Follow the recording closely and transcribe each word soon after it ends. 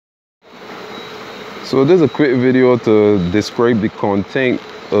So this is a quick video to describe the content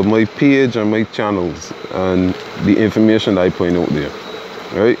of my page and my channels and the information that I put out there,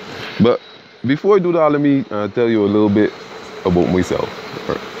 right? But before I do that, let me tell you a little bit about myself.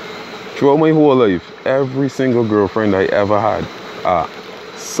 Right? Throughout my whole life, every single girlfriend I ever had, at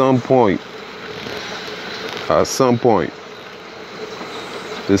some point,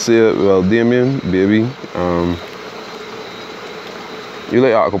 they say, well, Damien, baby, you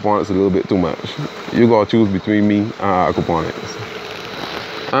like aquaponics a little bit too much. You gotta choose between me and aquaponics.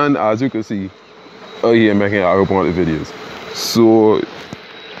 And as you can see, I'm here making aquaponic videos. So,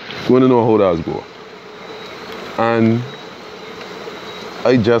 you wanna know how that's going. And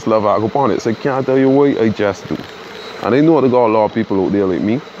I just love aquaponics. I can't tell you why, I just do. And I know there got a lot of people out there like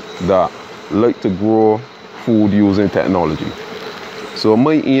me that like to grow food using technology. So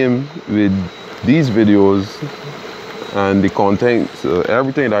my aim with these videos and the content,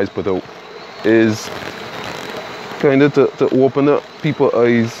 everything that I put out, is kind of to open up people's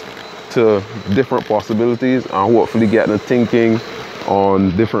eyes to different possibilities and hopefully get them thinking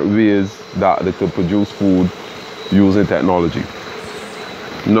on different ways that they could produce food using technology.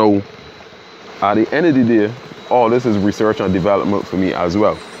 Now, at the end of the day, all this is research and development for me as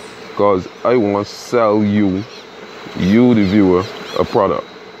well, because I want to sell you the viewer, a product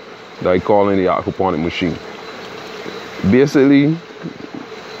that I call the Aquaponic Machine. Basically,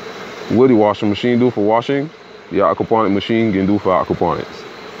 what the washing machine do for washing, the aquaponic machine can do for aquaponics.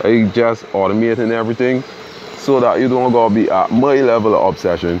 I just automating everything so that you don't gotta be at my level of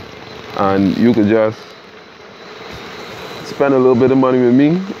obsession, and you could just spend a little bit of money with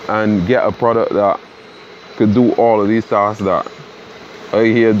me and get a product that could do all of these tasks that I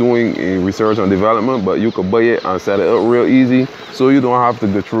here doing in research and development, but you could buy it and set it up real easy, so you don't have to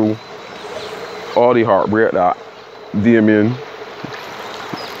go through all the heartbreak that Damien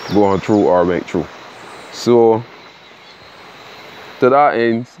going through or went through. So to that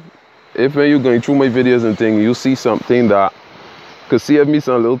end, if when you're going through my videos and things, you see something that could save me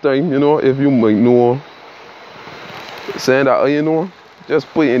some little time, you know, if you might know, saying that, you know, just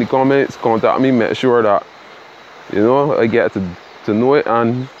put it in the comments, contact me, make sure that, you know, I get to know it.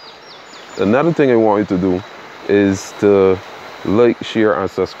 And another thing I want you to do is to like, share and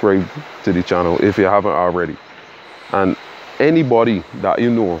subscribe to the channel if you haven't already. And anybody that you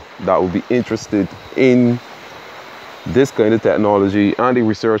know that would be interested in this kind of technology and the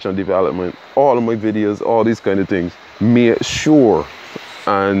research and development, all of my videos, all these kind of things, make sure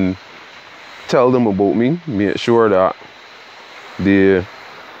and tell them about me. Make sure that they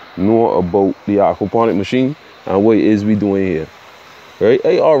know about the aquaponic machine and what it is we doing here. Right?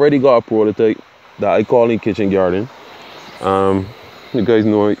 I already got a prototype that I call in kitchen garden. You guys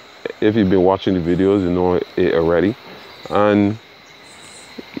know it. If you've been watching the videos, you know it already. And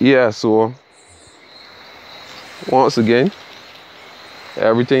yeah, so once again,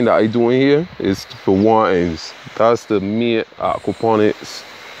 everything that I doing here is for one end. That's to make aquaponics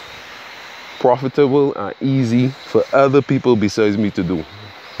profitable and easy for other people besides me to do.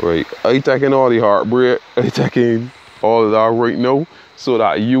 Right? I taking all the heartbreak, I taking all of that right now, so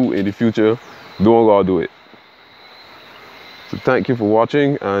that you in the future don't gotta do it. So thank you for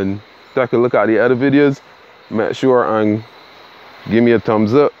watching, and take a look at the other videos. Make sure and give me a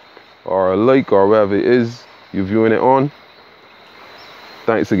thumbs up or a like or whatever it is you're viewing it on.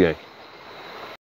 Thanks again.